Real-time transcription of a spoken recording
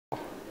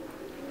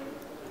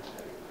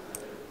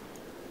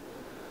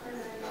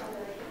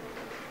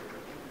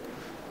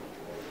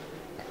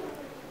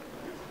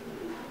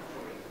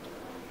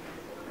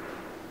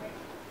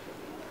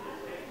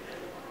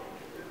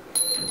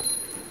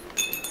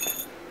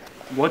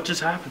What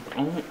just happened?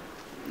 Oh,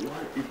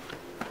 what?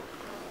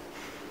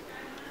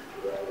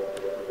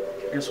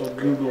 I guess I'll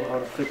Google how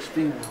to fix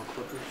female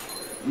clippers.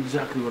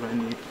 Exactly what I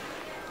need.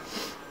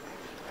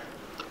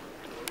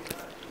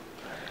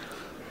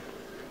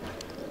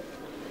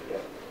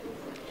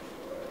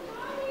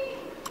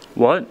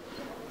 What?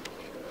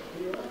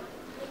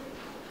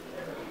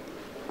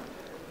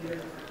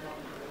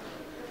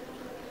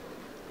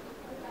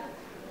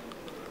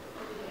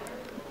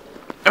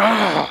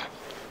 Ah!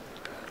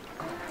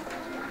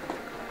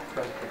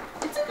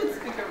 It's a good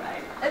speaker,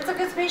 right? It's a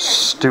good speaker.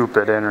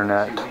 Stupid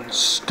internet.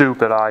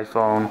 Stupid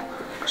iPhone.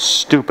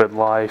 Stupid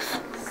life.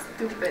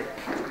 Stupid.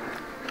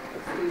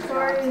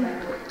 Sorry.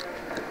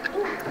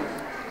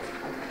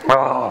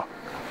 Oh.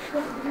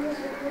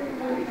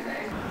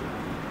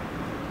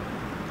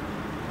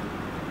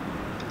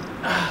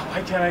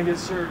 Why can't I get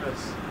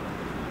service?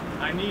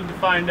 I need to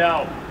find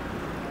out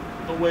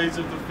the ways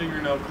of the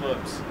fingernail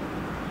clips.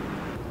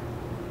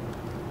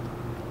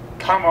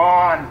 Come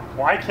on!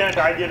 Why can't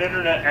I get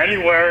internet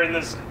anywhere in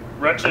this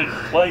wretched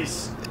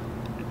place?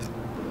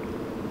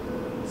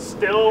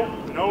 Still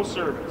no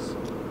service.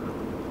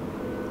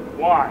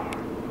 Why?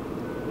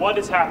 What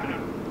is happening?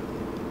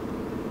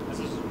 This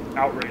is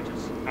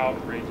outrageous.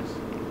 Outrageous.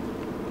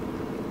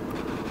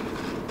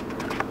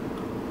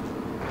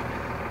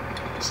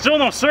 Still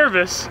no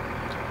service.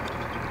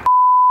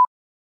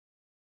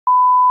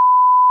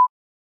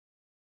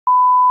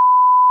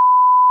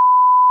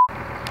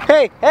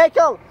 Hey,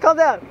 calm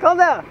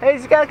down. Hey, you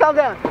just gotta calm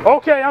down.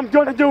 Okay, I'm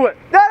gonna do it.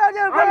 No, I'm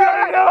gonna do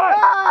it.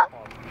 Ah!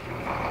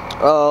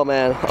 Oh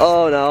man,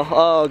 oh no,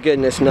 oh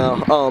goodness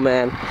no, oh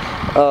man,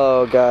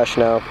 oh gosh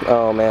no,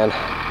 oh man.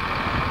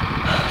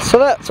 So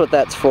that's what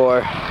that's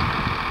for.